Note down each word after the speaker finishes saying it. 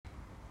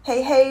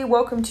Hey,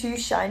 welcome to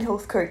Shine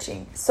Health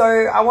Coaching. So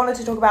I wanted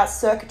to talk about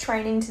circuit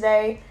training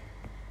today.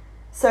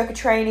 Circuit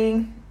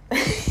training.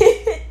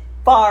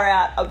 Far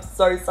out. I'm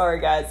so sorry,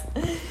 guys.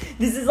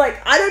 This is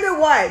like, I don't know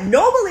why.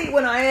 Normally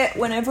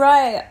whenever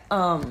I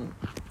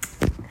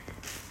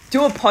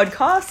do a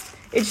podcast,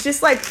 it's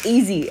just like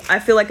easy. I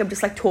feel like I'm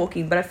just like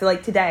talking, but I feel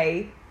like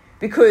today,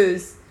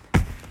 because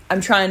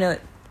I'm trying to,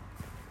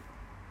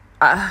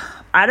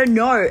 I don't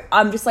know.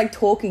 I'm just like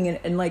talking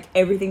and like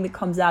everything that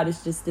comes out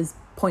is just as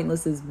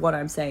pointless as what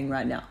I'm saying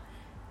right now.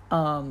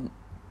 Oh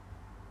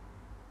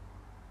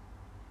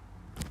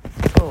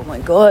my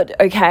God.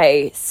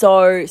 Okay.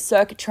 So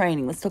circuit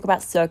training. Let's talk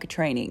about circuit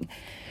training.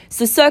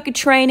 So circuit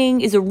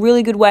training is a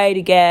really good way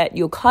to get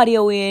your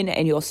cardio in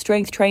and your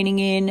strength training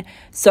in.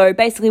 So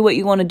basically what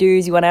you want to do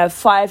is you want to have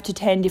 5 to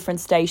 10 different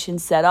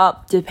stations set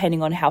up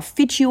depending on how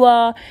fit you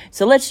are.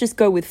 So let's just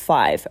go with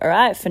 5, all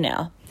right, for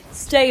now.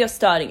 Stay you're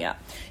starting out.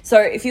 So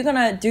if you're going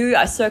to do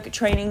a circuit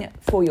training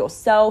for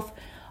yourself,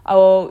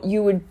 or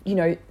you would,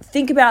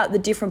 think about the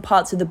different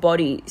parts of the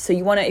body. So if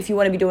you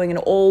want to be doing an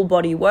all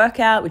body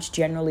workout, which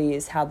generally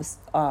is how this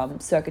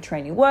circuit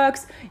training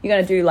works, you're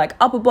going to do like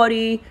upper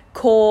body,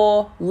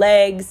 core,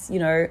 legs,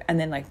 and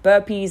then like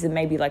burpees and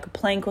maybe like a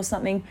plank or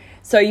something.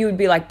 So you would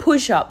be like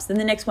push-ups. Then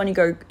the next one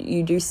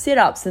you do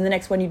sit-ups. And the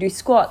next one you do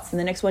squats. And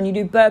the next one you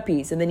do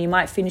burpees. And then you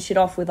might finish it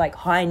off with like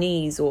high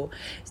knees or,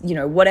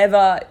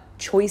 whatever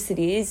choice it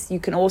is. You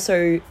can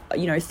also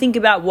think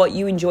about what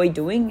you enjoy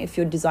doing if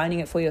you're designing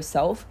it for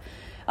yourself,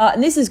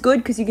 and this is good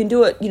because you can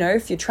do it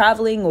if you're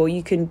traveling, or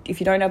if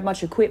you don't have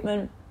much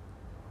equipment.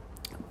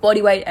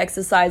 Body weight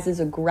exercises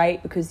are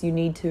great because you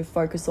need to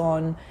focus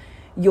on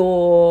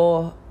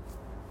your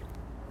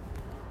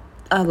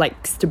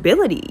like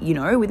stability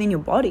within your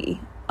body,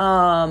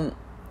 and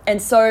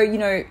so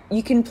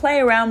you can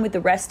play around with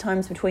the rest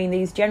times between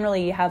these.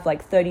 Generally you have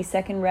like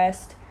 30-second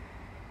rest,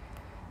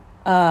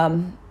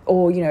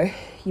 or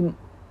you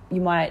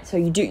might, so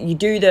you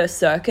do the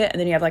circuit and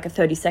then you have like a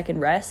 30-second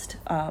rest,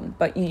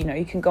 but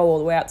you can go all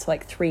the way out to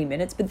like 3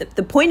 minutes. But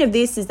the point of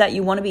this is that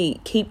you want to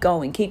keep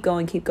going,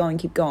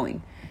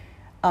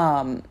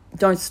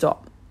 don't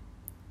stop.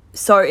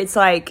 So it's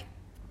like,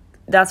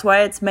 that's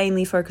why it's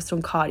mainly focused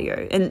on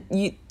cardio. And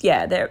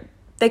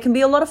they can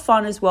be a lot of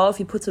fun as well if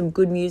you put some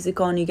good music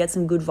on, you get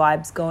some good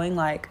vibes going,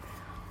 like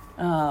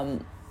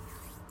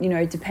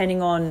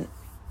depending on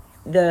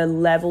the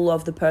level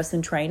of the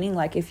person training.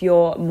 Like if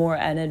you're more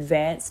an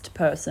advanced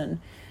person,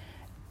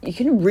 you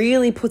can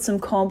really put some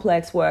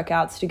complex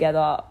workouts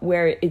together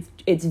where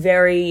it's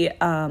very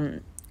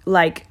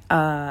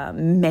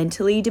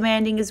mentally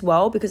demanding as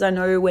well, because I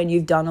know when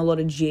you've done a lot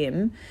of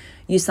gym,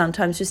 you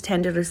sometimes just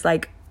tend to just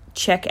like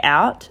check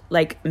out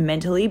like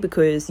mentally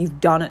because you've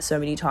done it so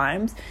many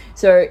times.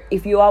 So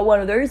if you are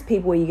one of those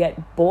people where you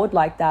get bored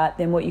like that,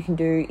 then what you can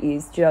do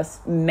is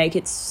just make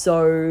it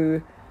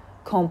so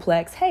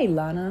complex. Hey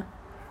Lana.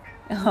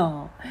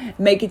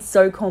 Make it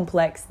so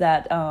complex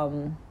that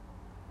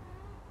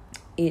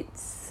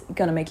it's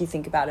gonna make you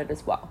think about it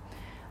as well.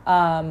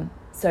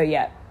 So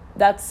yeah,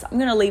 I'm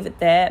gonna leave it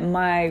there. I'm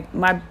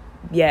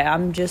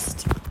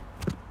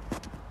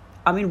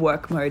in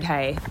work mode,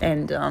 hey,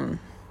 and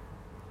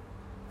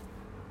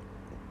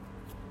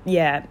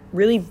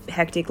really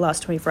hectic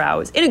last 24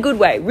 hours in a good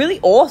way. Really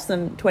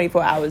awesome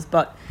 24 hours,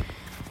 but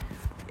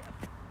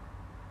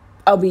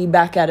I'll be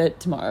back at it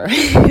tomorrow.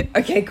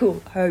 Okay,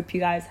 cool. Hope you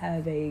guys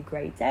have a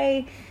great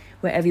day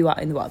wherever you are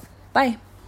in the world. Bye.